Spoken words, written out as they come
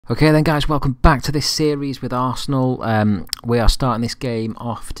Okay then guys, welcome back to this series with Arsenal. We are starting this game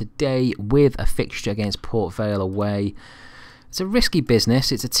off today with a fixture against Port Vale away. It's a risky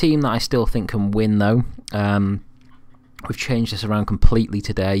business. It's a team that I still think can win though. We've changed this around completely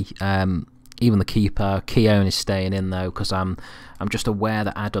today. Even the keeper, Keown, is staying in though, because I'm just aware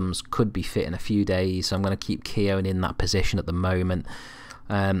that Adams could be fit in a few days, so I'm going to keep Keown in that position at the moment.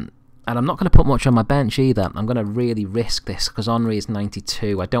 And I'm not going to put much on my bench either. I'm going to really risk this because Henry is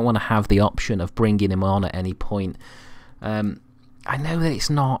 92. I don't want to have the option of bringing him on at any point. I know that it's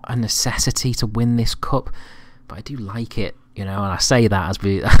not a necessity to win this cup, but I do like it, you know, and I say that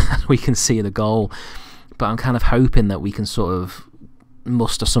as we can see the goal. But I'm kind of hoping that we can sort of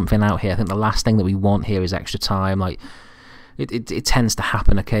muster something out here. I think the last thing that we want here is extra time. Like it tends to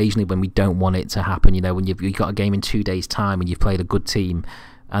happen occasionally when we don't want it to happen, you know, when you've got a game in 2 days' time and you've played a good team,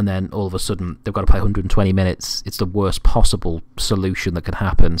 and then all of a sudden they've got to play 120 minutes. It's the worst possible solution that could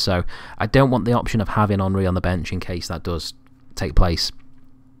happen. So I don't want the option of having Henry on the bench in case that does take place.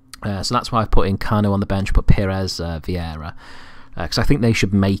 So that's why I've put in Kanu on the bench, put Pires, Vieira, because I think they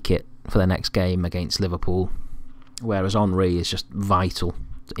should make it for their next game against Liverpool, whereas Henry is just vital,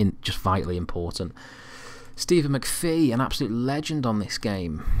 just vitally important. Stephen McPhee, an absolute legend on this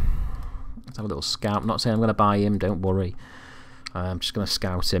game. Let's have a little scout. I'm not saying I'm going to buy him, don't worry. I'm just going to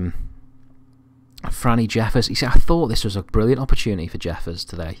scout him. Franny Jeffers. You see, I thought this was a brilliant opportunity for Jeffers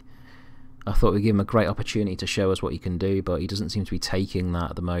today. I thought we'd give him a great opportunity to show us what he can do, but he doesn't seem to be taking that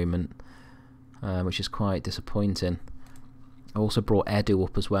at the moment, which is quite disappointing. I also brought Edu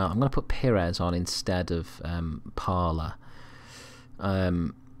up as well. I'm going to put Pires on instead of Parler.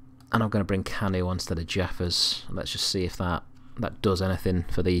 And I'm going to bring Kanu on instead of Jeffers. Let's just see if that does anything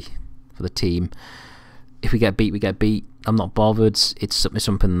for the team. If we get beat, we get beat. I'm not bothered. It's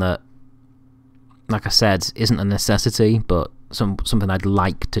something that, like I said, isn't a necessity, but something I'd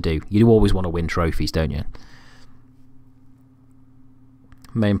like to do. You do always want to win trophies, don't you?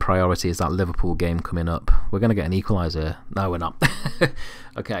 Main priority is that Liverpool game coming up. We're going to get an equaliser. No, we're not.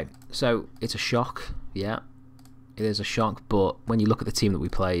 Okay, so it's a shock. Yeah, it is a shock, but when you look at the team that we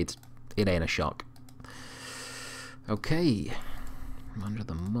played, it ain't a shock. Okay, Manager of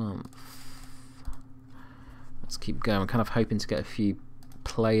the Month. Let's keep going. I'm kind of hoping to get a few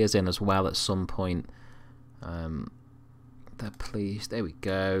players in as well at some point. There, please. There we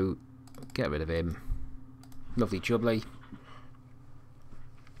go. Get rid of him. Lovely jubbly.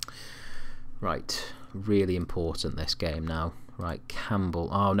 Right. Really important, this game now. Right, Campbell.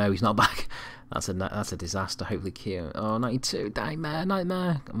 Oh no, he's not back. That's a disaster. Hopefully Keown. Oh, 92.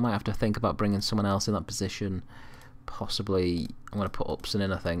 Nightmare. I might have to think about bringing someone else in that position. Possibly, I'm going to put Upson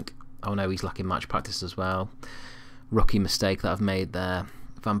in, I think. Oh no, he's lacking match practice as well. Rookie mistake that I've made there.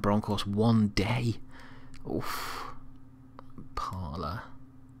 Van Bronckhorst, 1 day. Oof. Parler.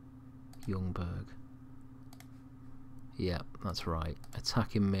 Ljungberg. Yep, that's right.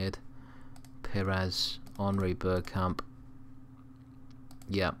 Attacking mid. Pires. Henry, Bergkamp.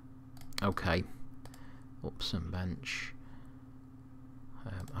 Yep. Okay. Upson bench.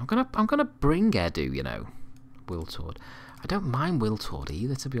 I'm gonna bring Edu, you know. Wiltord. I don't mind Wiltord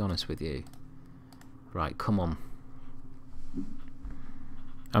either, to be honest with you. Right, come on.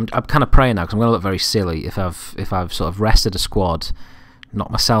 I'm kind of praying now because I'm going to look very silly if I've sort of rested a squad, knocked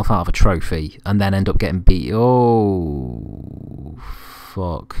myself out of a trophy, and then end up getting beat. Oh,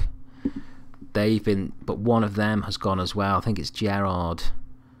 fuck. But one of them has gone as well. I think it's Gerrard.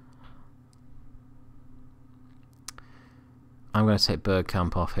 I'm going to take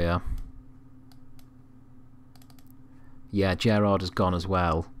Bergkamp off here. Yeah, Gerrard has gone as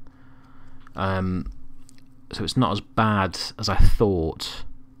well. So it's not as bad as I thought.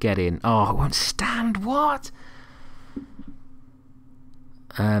 Get in. Oh, I won't stand. What?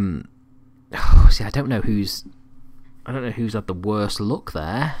 See, I don't know who's had the worst luck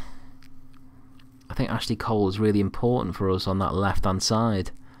there. I think Ashley Cole is really important for us on that left-hand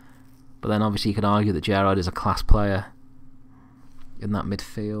side. But then obviously you could argue that Gerrard is a class player in that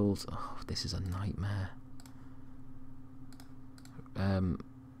midfield. Oh, this is a nightmare.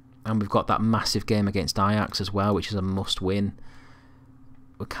 And we've got that massive game against Ajax as well, which is a must-win.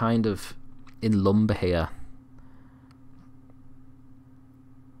 We're kind of in lumber here.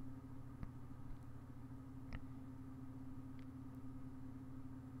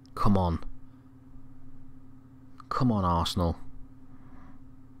 Come on. Come on, Arsenal.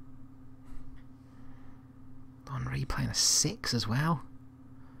 Henry playing a 6 as well.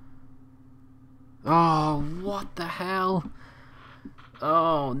 Oh, what the hell?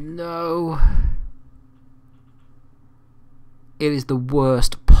 Oh no. It is the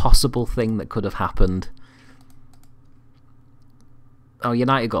worst possible thing that could have happened. Oh,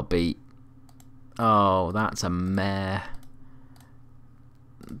 United got beat. Oh, that's a mare.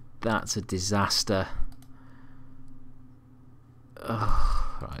 That's a disaster.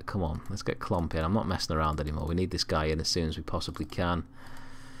 Oh, right, come on. Let's get Klopp in. I'm not messing around anymore. We need this guy in as soon as we possibly can.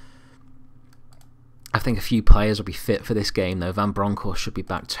 I think a few players will be fit for this game, though. Van Bronckhorst should be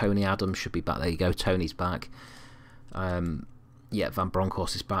back. Tony Adams should be back. There you go. Tony's back. Yeah, Van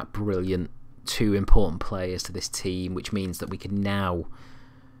Bronckhorst is back. Brilliant. 2 important players to this team, which means that we can now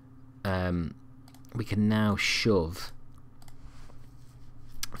shove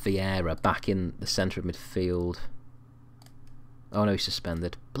Vieira back in the centre of midfield. Oh no, he's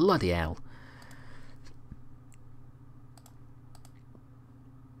suspended. Bloody hell.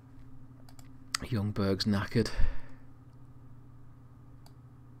 Ljungberg's knackered.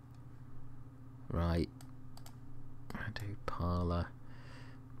 Right. I do Parlour.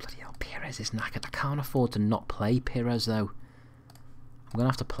 Bloody hell, Pires is knackered. I can't afford to not play Pires though. I'm going to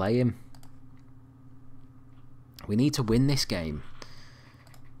have to play him. We need to win this game.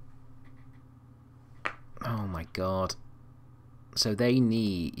 Oh my god. So they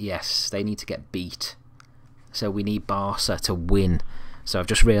need, yes, they need to get beat. So we need Barca to win. So I've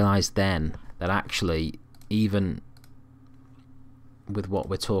just realised then that actually, even with what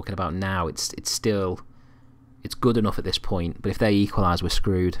we're talking about now, it's still, it's good enough at this point. But if they equalise, we're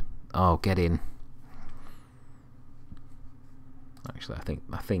screwed. Oh, get in. Actually,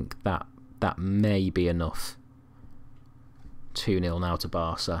 I think that may be enough. 2-0 now to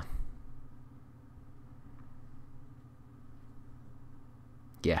Barca.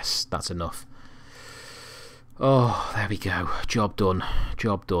 Yes, that's enough. Oh, there we go. Job done.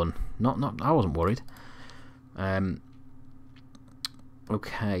 Job done. Not. I wasn't worried.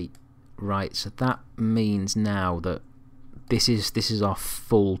 Okay, right. So that means now that this is our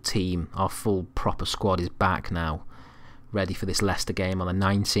full team. Our full proper squad is back now, ready for this Leicester game on the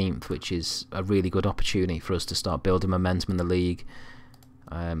 19th, which is a really good opportunity for us to start building momentum in the league.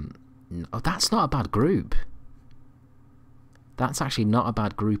 Oh, that's not a bad group. That's actually not a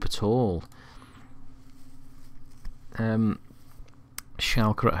bad group at all.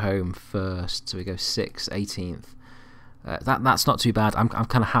 Schalke at home first, so we go 6th, 18th. That's not too bad. I'm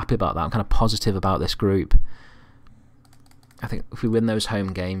kind of happy about that. I'm kind of positive about this group. I think if we win those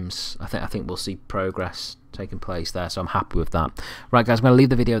home games, I think we'll see progress taking place there. So I'm happy with that. Right, guys, I'm going to leave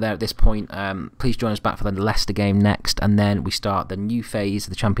the video there at this point. Please join us back for the Leicester game next, and then we start the new phase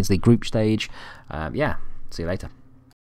of the Champions League group stage. Yeah, see you later.